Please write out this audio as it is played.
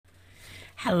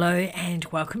Hello and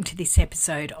welcome to this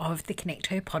episode of the Connect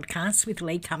Her podcast with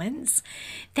Lee Cummins.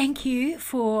 Thank you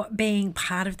for being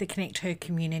part of the Connect Her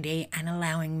community and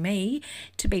allowing me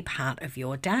to be part of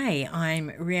your day.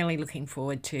 I'm really looking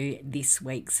forward to this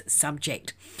week's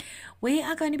subject. We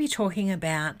are going to be talking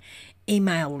about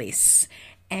email lists,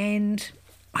 and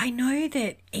I know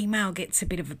that email gets a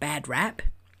bit of a bad rap,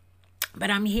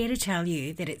 but I'm here to tell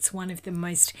you that it's one of the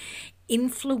most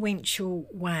influential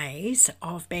ways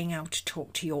of being able to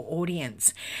talk to your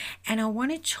audience. And I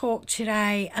want to talk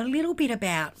today a little bit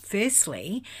about,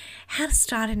 firstly, how to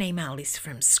start an email list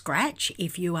from scratch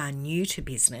if you are new to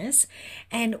business,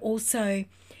 and also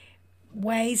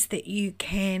ways that you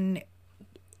can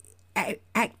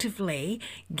actively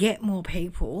get more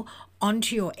people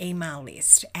onto your email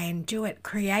list and do it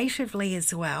creatively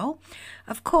as well,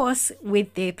 of course,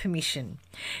 with their permission.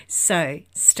 So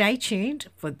stay tuned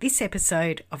for this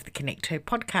episode of the Connect Her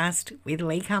podcast with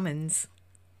Lee Cummins.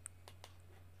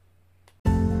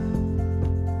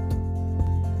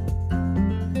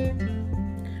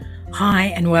 Hi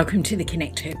and welcome to the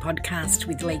Connect Her podcast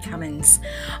with Lee Cummins.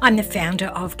 I'm the founder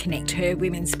of Connect Her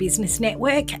Women's Business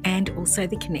Network and also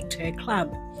the Connect Her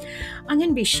Club. I'm going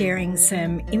to be sharing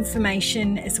some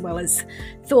information as well as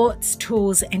thoughts,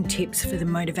 tools and tips for the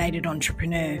motivated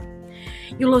entrepreneur.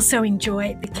 You'll also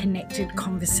enjoy the Connected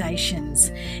Conversations.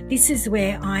 This is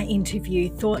where I interview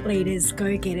thought leaders,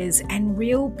 go-getters and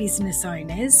real business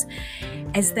owners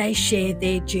as they share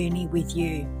their journey with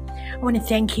you. I want to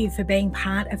thank you for being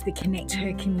part of the Connect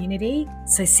Her community,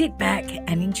 so sit back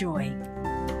and enjoy.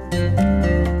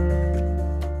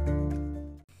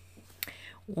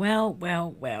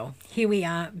 Well, here we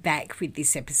are back with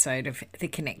this episode of the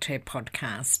Connect Her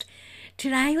podcast.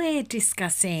 Today we're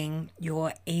discussing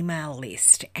your email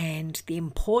list and the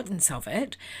importance of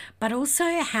it, but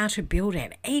also how to build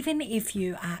it, even if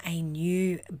you are a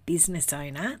new business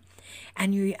owner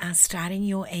and you are starting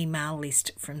your email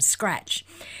list from scratch.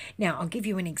 Now, I'll give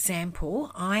you an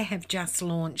example. I have just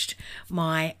launched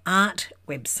my art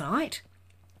website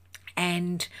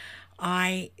and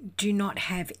I do not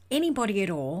have anybody at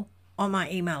all on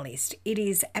my email list. It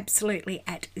is absolutely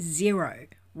at zero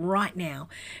right now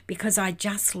because I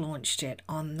just launched it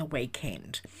on the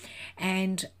weekend.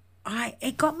 And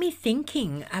it got me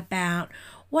thinking about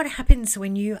what happens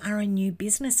when you are a new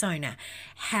business owner.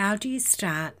 How do you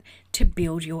start to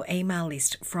build your email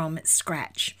list from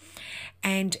scratch?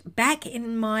 And back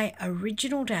in my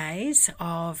original days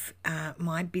of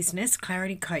my business,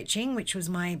 Clarity Coaching, which was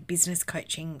my business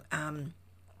coaching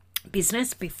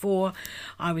business before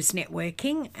I was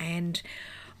networking, and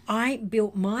I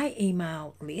built my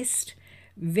email list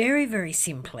very, very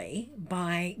simply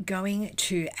by going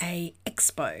to a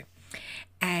expo.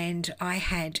 And I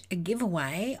had a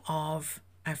giveaway of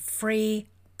a free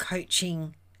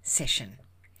coaching session.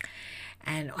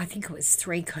 And I think it was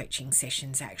 3 coaching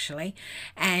sessions actually.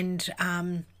 And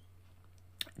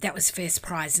that was first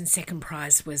prize, and second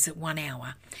prize was 1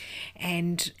 hour.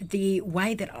 And the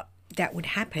way that would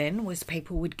happen was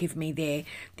people would give me their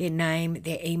name,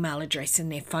 their email address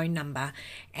and their phone number,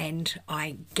 and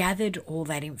I gathered all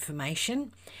that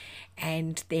information,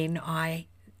 and then I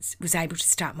was able to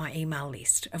start my email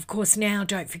list. Of course, now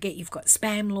don't forget you've got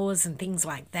spam laws and things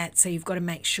like that, so you've got to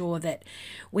make sure that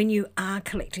when you are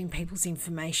collecting people's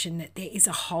information that there is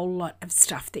a whole lot of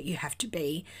stuff that you have to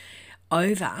be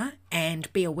over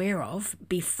and be aware of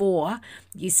before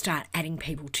you start adding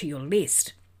people to your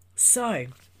list. So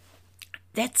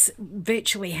that's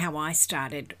virtually how I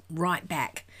started right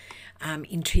back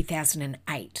in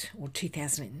 2008 or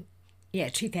 2008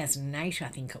 I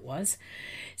think it was.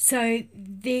 So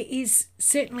there is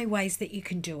certainly ways that you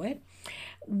can do it.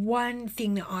 One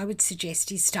thing that I would suggest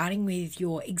is starting with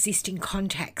your existing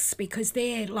contacts, because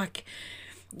they're like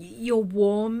your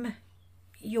warm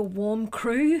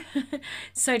crew,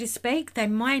 so to speak. They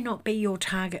might not be your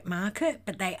target market,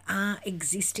 but they are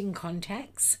existing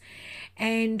contacts.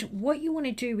 And what you want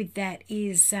to do with that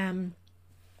is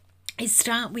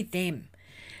start with them.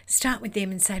 Start with them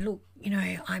and say, look,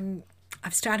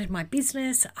 I've started my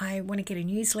business. I want to get a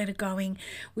newsletter going.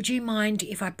 Would you mind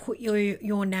if I put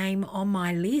your name on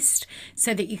my list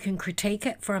so that you can critique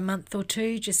it for a month or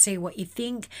two, just see what you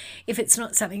think? If it's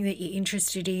not something that you're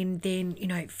interested in, then,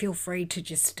 feel free to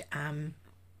just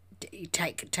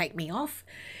take me off,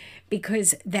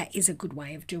 because that is a good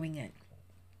way of doing it.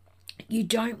 You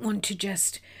don't want to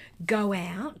just go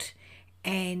out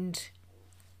and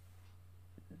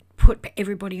put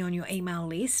everybody on your email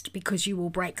list, because you will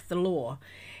break the law.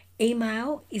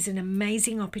 Email is an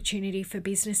amazing opportunity for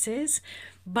businesses,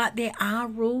 but there are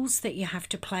rules that you have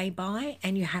to play by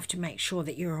and you have to make sure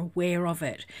that you're aware of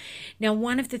it. Now,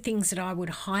 one of the things that I would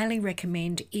highly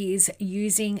recommend is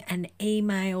using an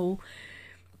email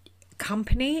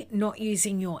company, not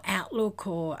using your Outlook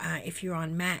or if you're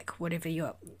on Mac, whatever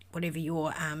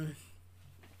your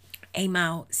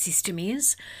email system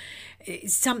is,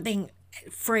 something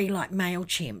free like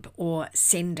MailChimp or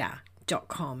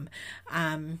Sender.com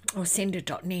or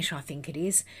Sender.net, I think it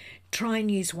is. Try and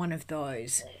use one of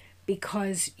those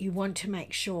because you want to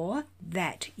make sure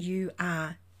that you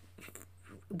are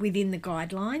within the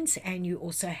guidelines and you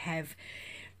also have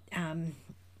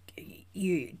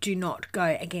you do not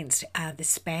go against the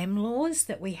spam laws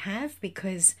that we have,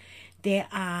 because there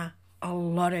are a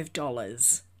lot of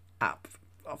dollars up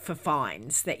for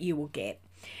fines that you will get.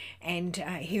 And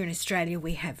here in Australia,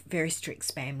 we have very strict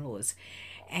spam laws.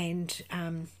 And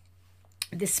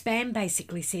the spam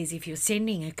basically says if you're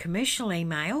sending a commercial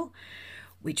email,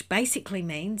 which basically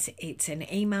means it's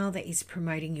an email that is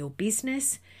promoting your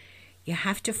business, you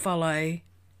have to follow.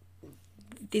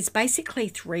 There's basically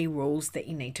 3 rules that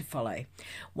you need to follow.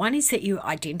 One is that you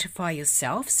identify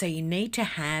yourself. So you need to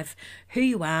have who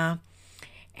you are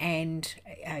and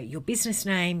your business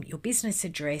name, your business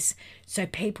address, so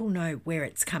people know where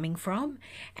it's coming from.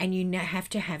 And you have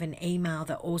to have an email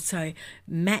that also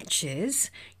matches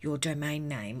your domain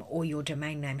name, or your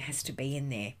domain name has to be in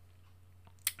there.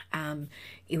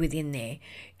 Within there.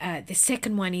 The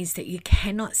second one is that you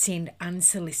cannot send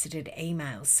unsolicited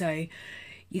emails. So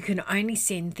you can only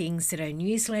send things that are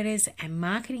newsletters and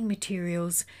marketing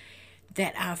materials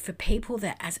that are for people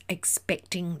that are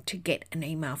expecting to get an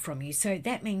email from you. So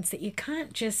that means that you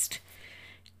can't just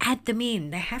add them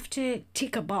in. They have to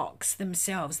tick a box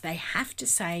themselves. They have to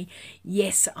say,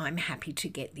 yes, I'm happy to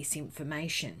get this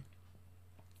information.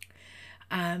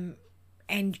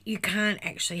 And you can't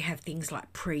actually have things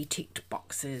like pre-ticked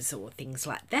boxes or things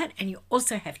like that. And you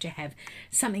also have to have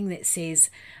something that says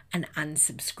an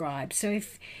unsubscribe. So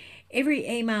if every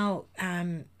email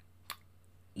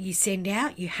you send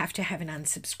out, you have to have an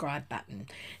unsubscribe button.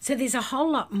 So there's a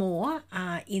whole lot more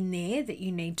in there that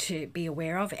you need to be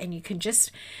aware of, and you can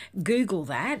just Google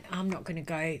that. I'm not going to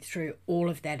go through all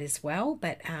of that as well,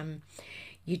 but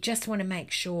you just want to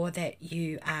make sure that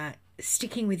you are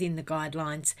sticking within the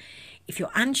guidelines. If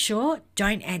you're unsure,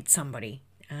 don't add somebody.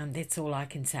 That's all I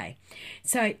can say.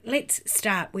 So let's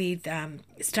start with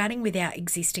starting with our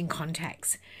existing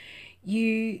contacts.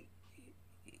 You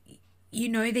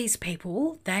know these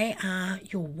people, they are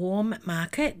your warm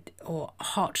market, or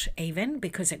hot even,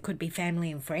 because it could be family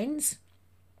and friends.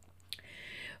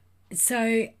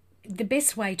 So the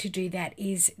best way to do that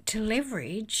is to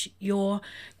leverage your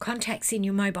contacts in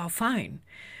your mobile phone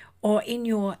or in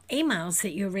your emails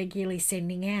that you're regularly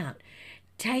sending out.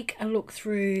 Take a look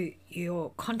through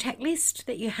your contact list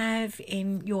that you have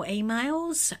in your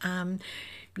emails,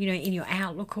 in your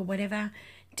Outlook or whatever.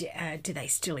 Do they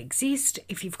still exist?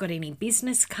 If you've got any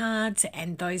business cards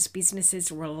and those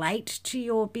businesses relate to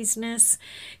your business,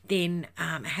 then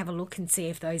have a look and see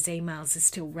if those emails are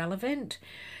still relevant.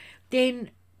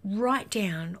 Then write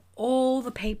down all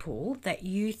the people that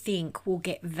you think will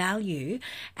get value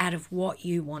out of what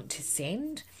you want to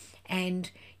send, and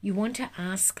you want to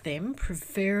ask them,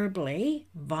 preferably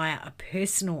via a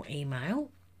personal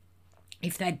email,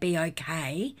 if they'd be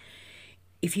okay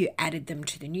if you added them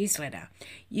to the newsletter.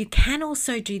 You can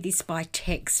also do this by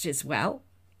text as well,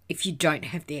 if you don't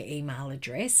have their email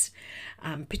address,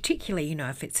 particularly,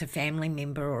 if it's a family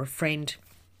member or a friend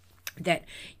that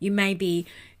you may be,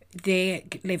 their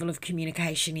level of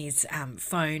communication is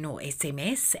phone or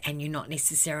SMS, and you're not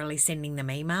necessarily sending them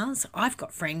emails. I've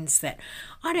got friends that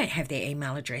I don't have their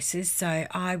email addresses, so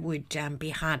I would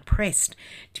be hard pressed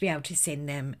to be able to send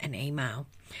them an email.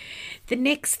 The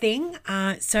next thing,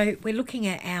 so we're looking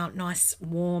at our nice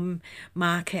warm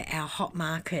market, our hot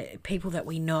market, people that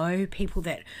we know, people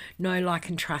that know, like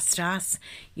and trust us.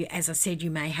 As I said,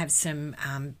 you may have some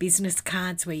business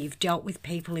cards where you've dealt with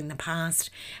people in the past,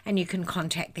 and you can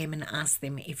contact them and ask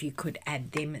them if you could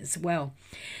add them as well.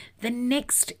 The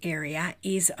next area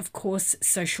is, of course,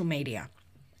 social media.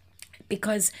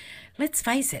 Because let's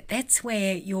face it, that's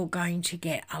where you're going to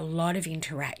get a lot of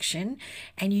interaction,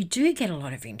 and you do get a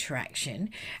lot of interaction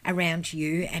around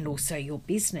you and also your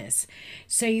business.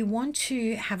 So you want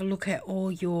to have a look at all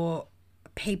your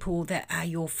people that are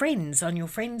your friends on your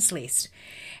friends list,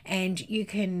 and you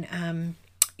can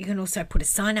also put a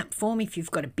sign-up form. If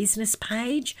you've got a business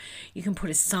page, you can put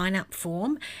a sign-up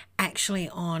form actually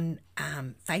on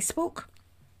Facebook.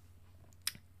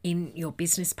 in your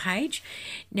business page.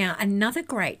 Now, another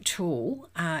great tool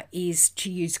is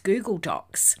to use Google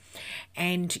Docs,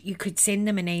 and you could send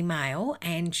them an email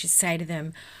and just say to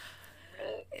them,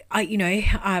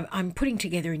 I'm putting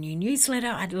together a new newsletter.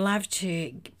 I'd love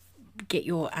to get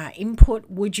your input.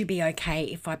 Would you be okay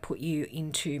if I put you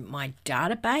into my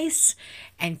database?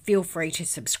 And feel free to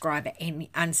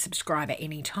unsubscribe at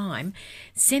any time.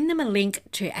 Send them a link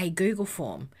to a Google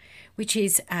form, which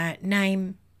is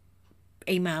name,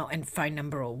 email and phone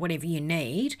number or whatever you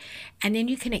need, and then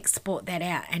you can export that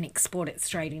out and export it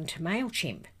straight into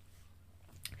MailChimp.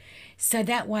 So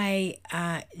that way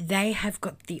they have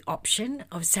got the option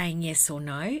of saying yes or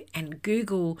no, and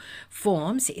Google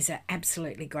Forms is an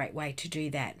absolutely great way to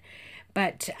do that.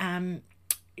 But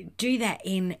do that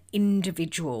in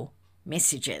individual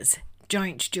messages.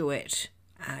 Don't do it,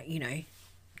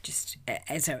 just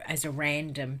as a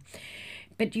random.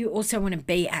 But you also want to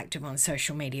be active on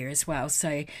social media as well.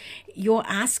 So you're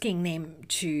asking them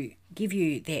to give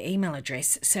you their email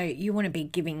address. So you want to be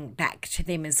giving back to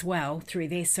them as well through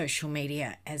their social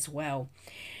media as well.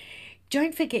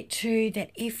 Don't forget too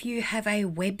that if you have a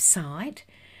website,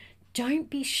 don't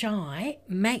be shy.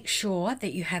 Make sure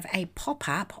that you have a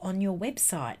pop-up on your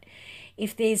website.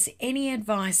 If there's any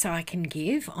advice I can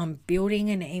give on building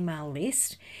an email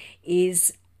list,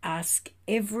 is ask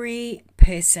every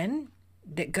person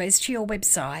that goes to your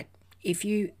website if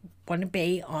you want to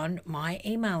be on my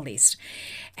email list.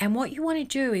 And what you want to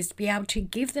do is be able to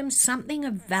give them something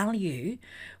of value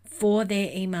for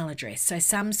their email address, so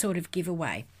some sort of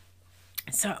giveaway.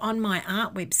 So on my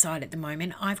art website at the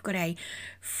moment, I've got a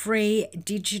free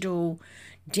digital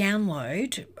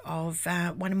download of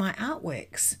one of my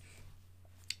artworks,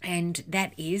 and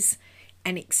that is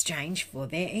an exchange for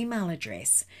their email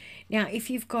address. Now, if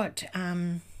you've got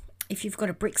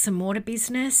a bricks and mortar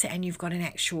business and you've got an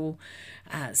actual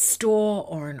store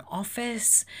or an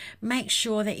office, make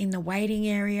sure that in the waiting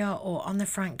area or on the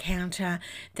front counter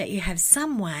that you have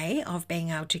some way of being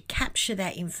able to capture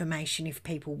that information if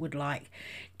people would like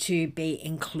to be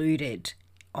included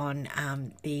on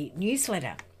the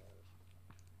newsletter.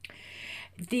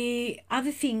 The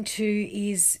other thing too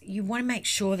is you want to make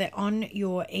sure that on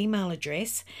your email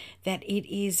address that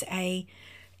it is a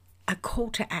call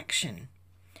to action,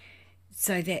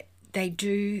 so that they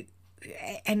do,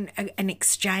 and an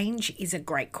exchange is a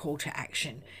great call to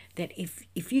action, that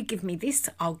if you give me this,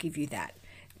 I'll give you that.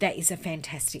 That is a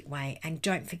fantastic way. And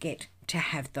don't forget to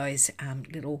have those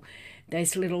little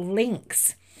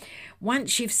links.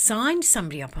 Once you've signed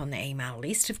somebody up on the email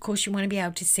list, of course, you want to be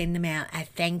able to send them out a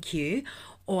thank you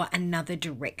or another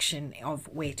direction of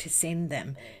where to send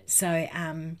them. So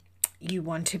you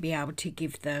want to be able to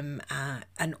give them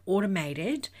an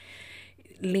automated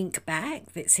link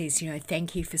back that says,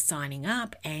 thank you for signing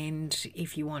up, and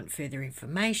if you want further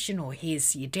information, or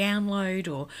here's your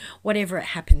download, or whatever it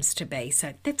happens to be.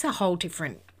 So that's a whole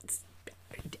different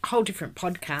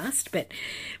podcast, but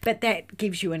that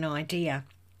gives you an idea.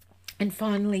 And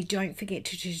finally, don't forget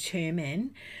to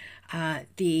determine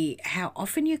how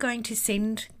often you're going to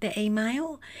send the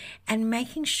email, and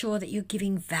making sure that you're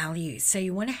giving value. So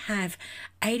you want to have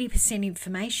 80%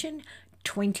 information,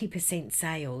 20%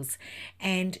 sales,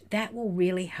 and that will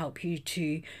really help you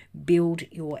to build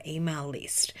your email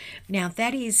list. Now,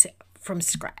 that is from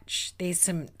scratch. There's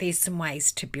some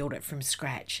ways to build it from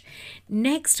scratch.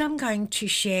 Next, I'm going to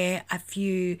share a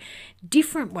few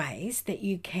different ways that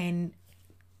you can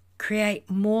create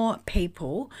more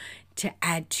people to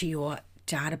add to your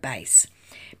database.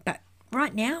 But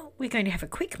right now, we're going to have a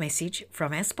quick message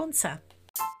from our sponsor.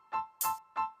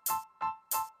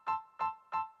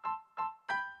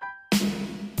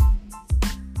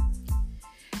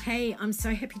 Hey, I'm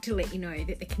so happy to let you know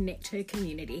that the Connect Her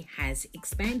community has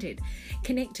expanded.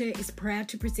 Connect Her is proud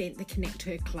to present the Connect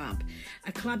Her Club,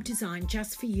 a club designed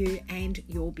just for you and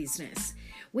your business.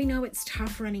 We know it's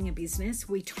tough running a business.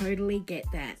 We totally get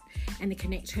that. And the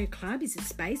Connect Her Club is a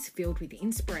space filled with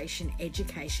inspiration,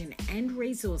 education, and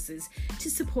resources to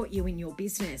support you in your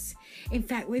business. In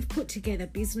fact, we've put together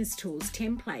business tools,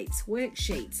 templates,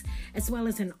 worksheets, as well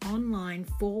as an online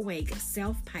 4-week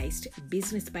self-paced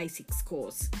business basics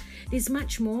course. There's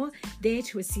much more there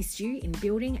to assist you in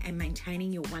building and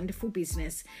maintaining your wonderful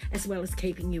business, as well as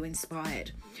keeping you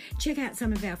inspired. Check out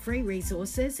some of our free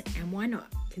resources, and why not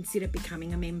consider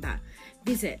becoming a member?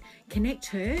 Visit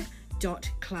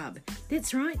connecther.club.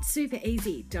 That's right, super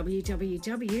easy.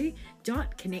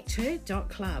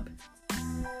 www.connecther.club.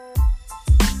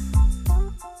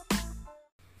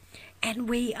 And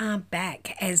we are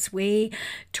back as we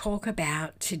talk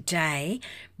about today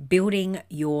building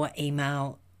your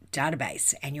email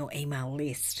database and your email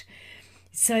list.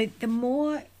 So the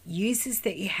more users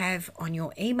that you have on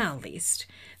your email list,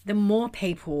 the more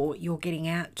people you're getting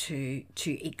out to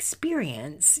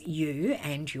experience you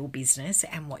and your business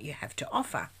and what you have to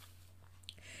offer.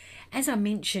 As I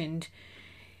mentioned,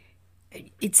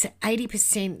 it's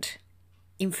 80%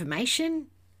 information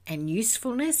and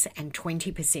usefulness, and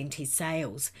 20% is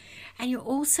sales. And you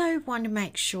also want to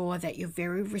make sure that you're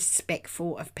very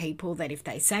respectful of people, that if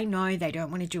they say no, they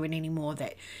don't want to do it anymore,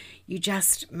 that you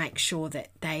just make sure that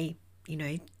they,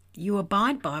 you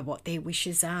abide by what their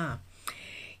wishes are.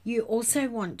 You also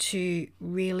want to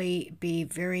really be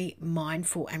very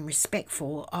mindful and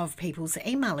respectful of people's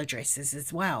email addresses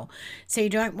as well. So you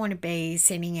don't want to be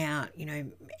sending out,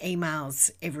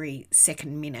 emails every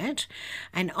second minute.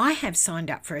 And I have signed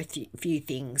up for a few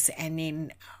things, and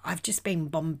then I've just been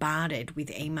bombarded with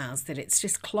emails that it's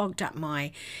just clogged up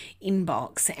my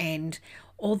inbox. And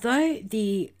although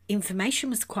the information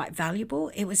was quite valuable,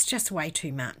 it was just way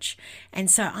too much.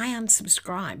 And so I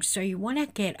unsubscribed. So you want to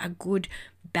get a good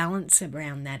balance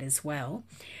around that as well.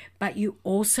 But you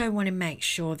also want to make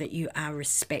sure that you are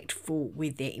respectful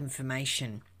with their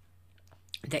information,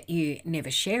 that you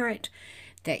never share it,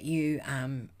 that you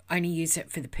only use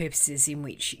it for the purposes in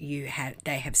which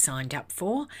they have signed up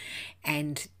for,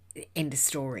 and end of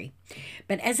story.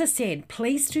 But as I said,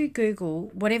 please do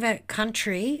Google whatever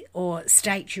country or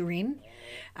state you're in,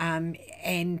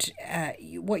 and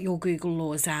what your Google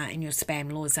laws are and your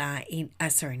spam laws are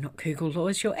not Google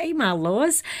laws, your email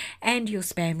laws and your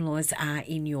spam laws are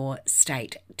in your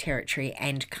state, territory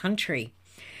and country.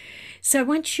 So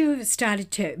once you've started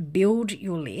to build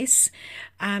your list,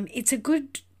 it's a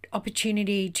good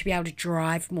opportunity to be able to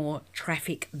drive more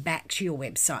traffic back to your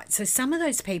website. So some of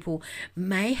those people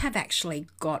may have actually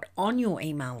got on your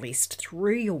email list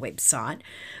through your website,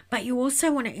 but you also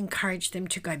want to encourage them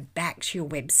to go back to your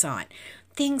website.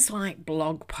 Things like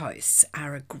blog posts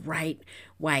are a great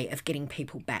way of getting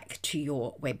people back to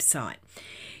your website.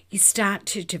 You start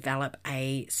to develop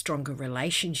a stronger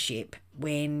relationship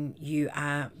when you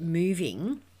are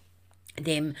moving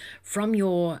them from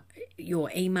your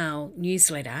email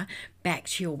newsletter back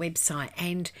to your website.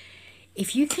 And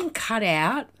if you can cut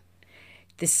out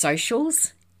the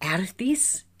socials out of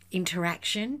this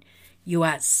interaction, you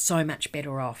are so much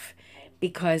better off.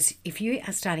 Because if you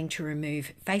are starting to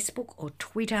remove Facebook or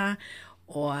Twitter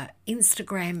or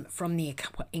Instagram from the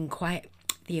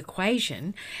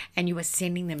equation, and you are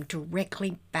sending them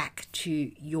directly back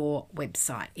to your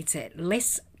website, it's at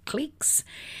less clicks,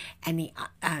 and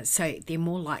so they're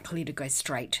more likely to go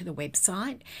straight to the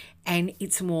website, and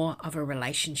it's more of a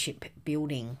relationship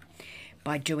building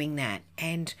by doing that.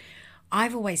 And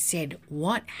I've always said,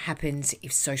 what happens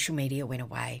if social media went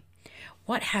away?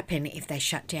 What happened if they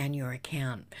shut down your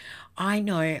account? I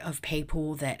know of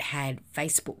people that had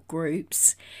Facebook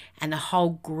groups, and the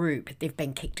whole group they've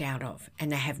been kicked out of,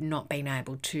 and they have not been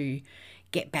able to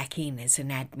get back in as an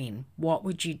admin. What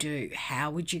would you do? How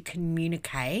would you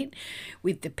communicate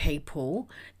with the people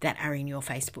that are in your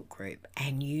Facebook group?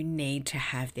 And you need to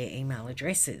have their email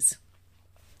addresses.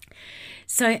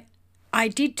 So I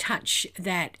did touch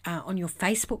that on your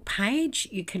Facebook page,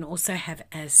 you can also have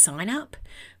a sign up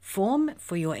form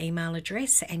for your email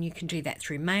address, and you can do that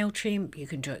through MailChimp, you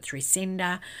can do it through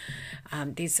Sender.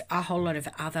 There's a whole lot of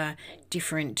other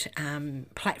different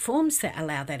platforms that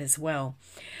allow that as well.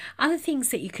 Other things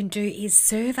that you can do is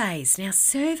surveys. Now,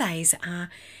 surveys are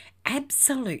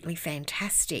absolutely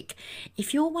fantastic.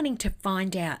 If you're wanting to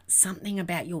find out something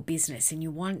about your business and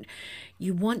you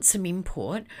want some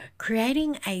input,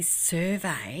 creating a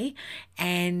survey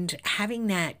and having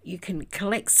that, you can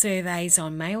collect surveys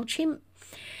on MailChimp.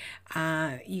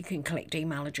 You can collect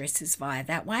email addresses via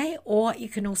that way, or you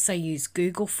can also use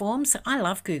Google Forms. I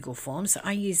love Google Forms.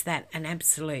 I use that an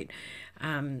absolute,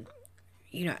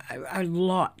 a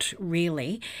lot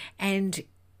really, and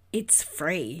it's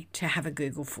free to have a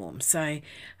Google form. So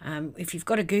if you've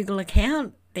got a Google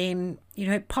account, then,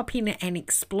 pop in and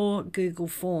explore Google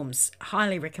Forms.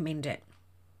 Highly recommend it.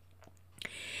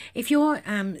 If you're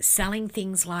selling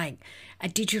things like a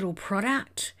digital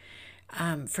product,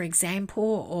 for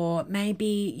example, or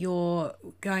maybe you're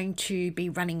going to be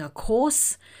running a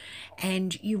course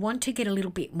and you want to get a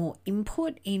little bit more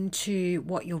input into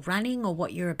what you're running or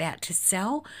what you're about to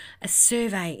sell, a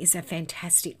survey is a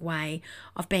fantastic way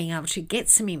of being able to get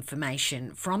some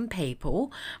information from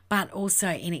people, but also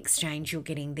in exchange you're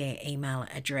getting their email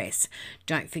address.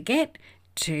 Don't forget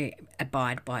to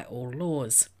abide by all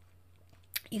laws.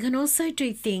 You can also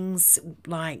do things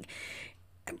like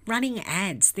running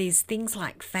ads. There's things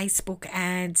like Facebook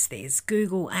ads, there's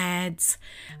Google ads,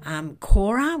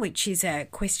 Quora, which is a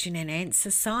question and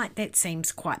answer site that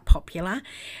seems quite popular.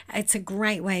 It's a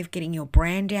great way of getting your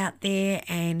brand out there,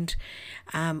 and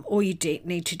all you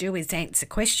need to do is answer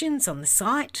questions on the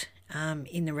site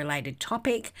in the related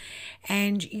topic,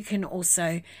 and you can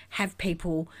also have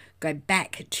people go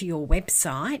back to your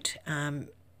website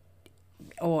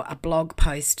or a blog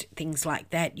post, things like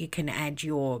that. You can add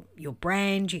your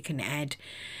brand, you can add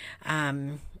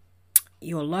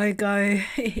your logo,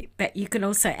 but you can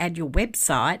also add your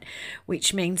website,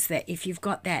 which means that if you've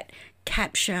got that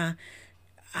capture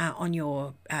on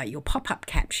your pop-up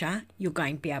capture, you're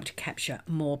going to be able to capture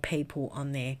more people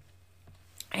on there.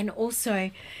 And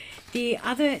also, the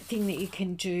other thing that you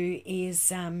can do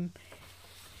is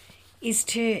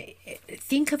to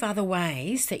think of other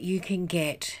ways that you can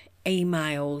get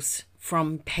emails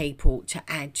from people to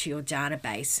add to your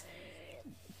database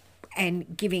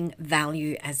and giving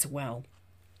value as well.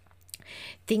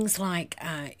 Things like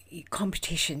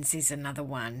competitions is another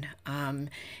one.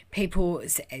 People,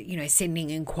 sending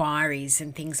inquiries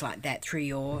and things like that through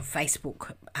your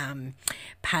Facebook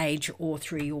page or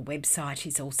through your website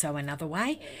is also another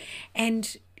way.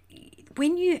 And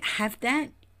when you have that,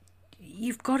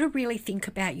 you've got to really think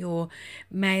about your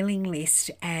mailing list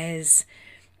as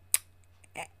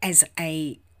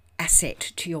a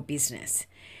asset to your business.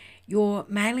 Your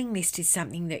mailing list is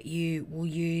something that you will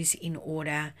use in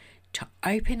order to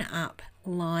open up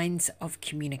lines of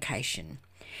communication.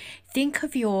 Think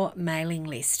of your mailing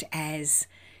list as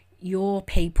your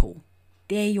people.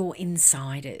 They're your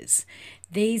insiders.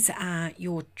 These are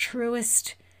your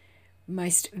truest,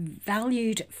 most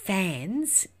valued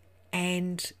fans,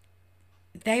 and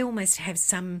they almost have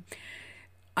some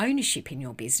ownership in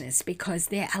your business because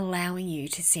they're allowing you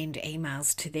to send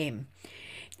emails to them.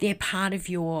 They're part of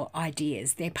your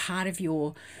ideas. They're part of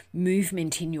your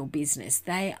movement in your business.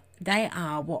 They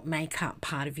are what make up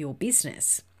part of your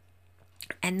business.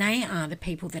 And they are the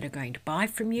people that are going to buy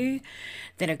from you,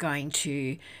 that are going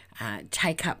to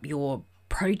take up your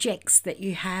projects that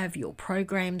you have, your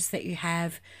programs that you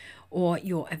have, or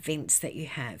your events that you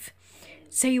have.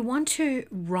 So you want to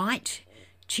write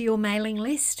to your mailing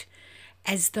list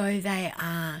as though they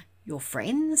are your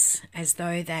friends, as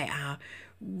though they are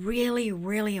really,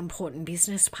 really important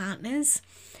business partners.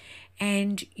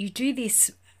 And you do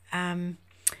this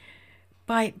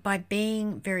by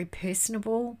being very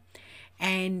personable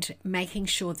and making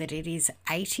sure that it is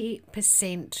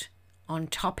 80% on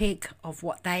topic of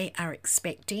what they are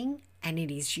expecting and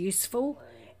it is useful,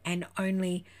 and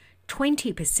only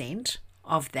 20%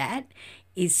 of that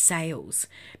is sales,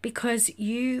 because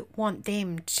you want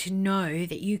them to know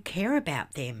that you care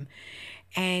about them,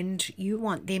 and you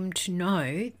want them to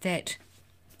know that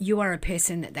you are a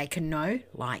person that they can know,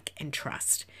 like, and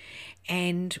trust.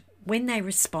 And when they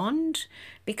respond,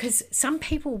 because some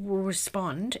people will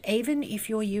respond, even if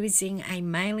you're using a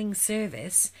mailing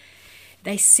service,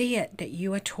 they see it that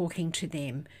you are talking to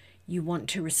them. You want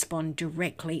to respond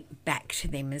directly back to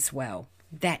them as well.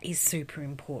 That is super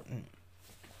important.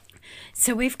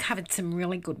 So we've covered some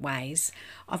really good ways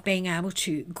of being able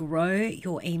to grow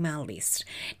your email list.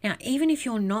 Now, even if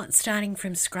you're not starting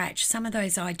from scratch, some of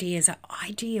those ideas are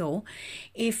ideal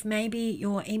if maybe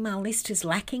your email list is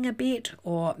lacking a bit,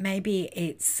 or maybe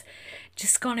it's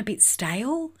just gone a bit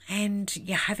stale and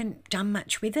you haven't done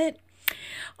much with it.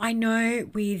 I know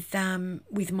with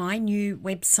my new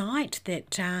website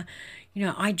that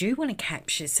I do want to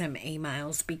capture some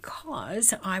emails,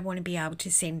 because I want to be able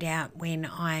to send out when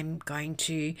I'm going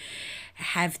to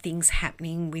have things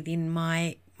happening within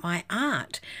my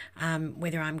art,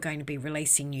 whether I'm going to be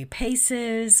releasing new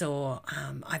pieces, or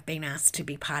I've been asked to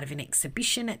be part of an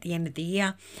exhibition at the end of the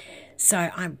year. So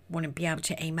I want to be able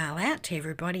to email out to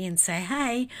everybody and say,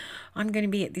 hey, I'm going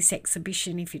to be at this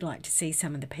exhibition if you'd like to see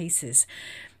some of the pieces.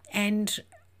 And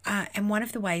one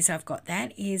of the ways I've got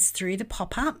that is through the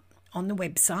pop-up on the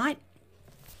website,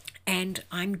 and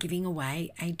I'm giving away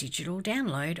a digital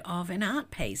download of an art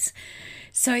piece.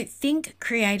 So think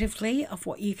creatively of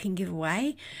what you can give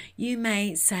away. You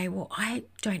may say, well, I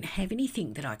don't have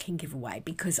anything that I can give away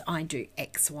because I do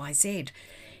X, Y, Z.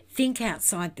 Think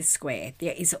outside the square.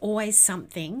 There is always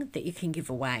something that you can give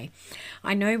away.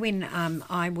 I know when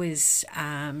I was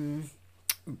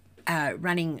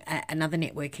running another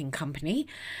networking company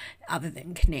other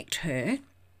than Connect Her,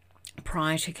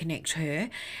 prior to Connect Her,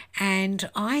 and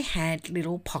I had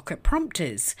little pocket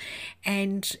prompters,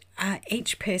 and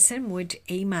each person would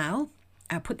email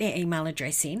put their email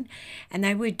address in, and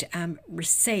they would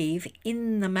receive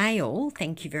in the mail,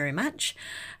 thank you very much,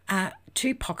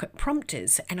 2 pocket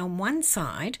prompters. And on one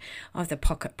side of the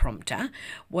pocket prompter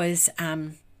was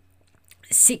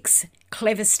 6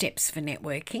 clever steps for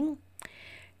networking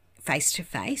face to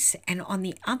face, and on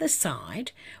the other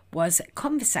side was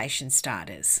conversation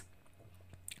starters.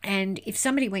 And if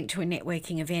somebody went to a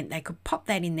networking event, they could pop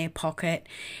that in their pocket,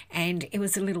 and it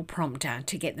was a little prompter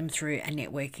to get them through a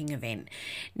networking event.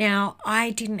 Now,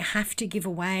 I didn't have to give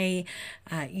away,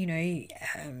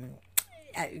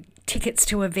 tickets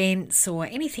to events or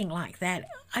anything like that.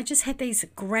 I just had these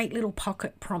great little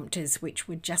pocket prompters, which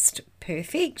were just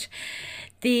perfect.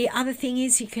 The other thing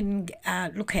is you can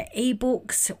look at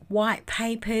ebooks, white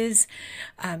papers.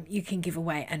 You can give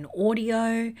away an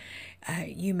audio.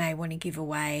 You may want to give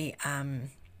away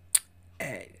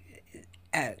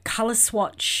a colour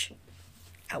swatch,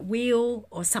 a wheel,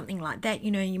 or something like that.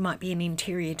 You might be an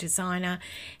interior designer,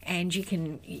 and you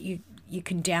can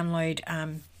download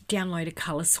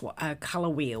a colour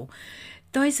wheel.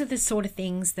 Those are the sort of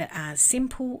things that are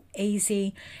simple,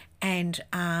 easy, and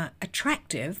are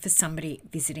attractive for somebody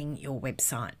visiting your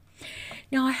website.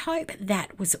 Now, I hope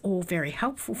that was all very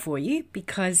helpful for you,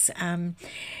 because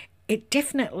it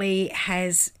definitely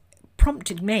has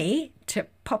prompted me to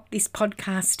pop this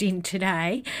podcast in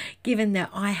today, given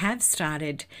that I have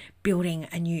started building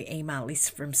a new email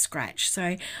list from scratch.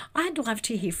 So I'd love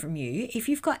to hear from you. If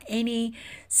you've got any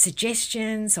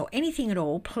suggestions or anything at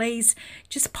all, please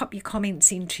just pop your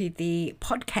comments into the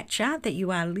podcatcher that you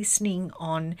are listening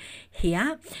on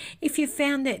here. If you've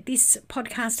found that this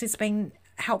podcast has been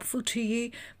helpful to you,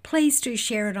 please do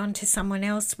share it on to someone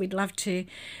else. We'd love to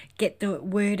get the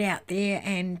word out there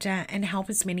and help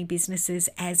as many businesses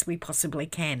as we possibly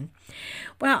can.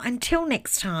 Well, until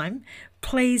next time,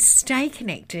 please stay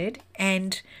connected,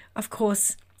 and of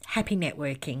course, happy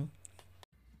networking.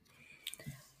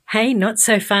 Hey, not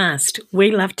so fast.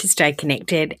 We love to stay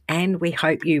connected, and we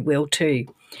hope you will too.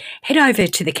 Head over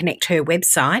to the Connect Her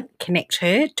website,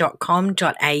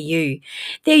 connecther.com.au.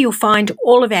 There you'll find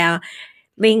all of our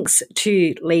links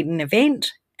to lead an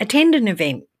event, attend an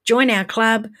event, join our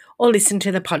club, or listen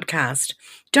to the podcast.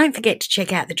 Don't forget to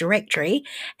check out the directory,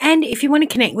 and if you want to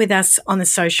connect with us on the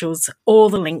socials, all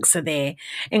the links are there,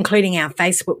 including our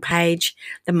Facebook page,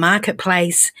 the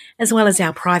marketplace, as well as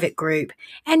our private group,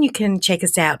 and you can check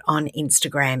us out on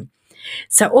Instagram.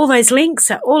 So all those links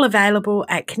are all available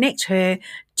at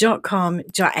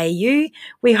connecther.com.au.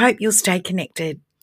 We hope you'll stay connected.